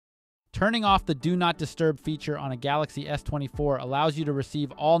Turning off the Do Not Disturb feature on a Galaxy S24 allows you to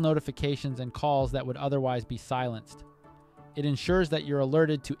receive all notifications and calls that would otherwise be silenced. It ensures that you're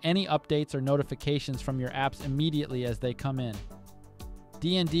alerted to any updates or notifications from your apps immediately as they come in.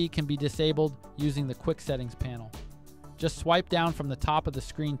 D&D can be disabled using the Quick Settings panel. Just swipe down from the top of the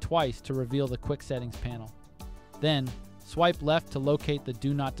screen twice to reveal the Quick Settings panel. Then, swipe left to locate the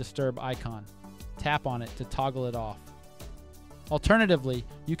Do Not Disturb icon. Tap on it to toggle it off. Alternatively,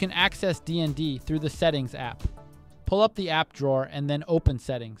 you can access D&D through the Settings app. Pull up the app drawer and then open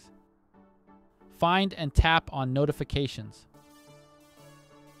Settings. Find and tap on Notifications.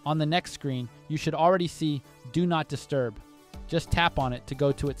 On the next screen, you should already see Do Not Disturb. Just tap on it to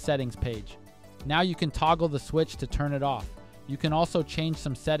go to its settings page. Now you can toggle the switch to turn it off. You can also change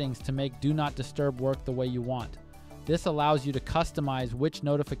some settings to make Do Not Disturb work the way you want. This allows you to customize which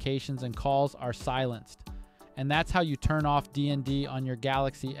notifications and calls are silenced. And that's how you turn off D&D on your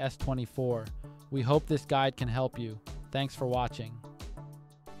Galaxy S24. We hope this guide can help you. Thanks for watching.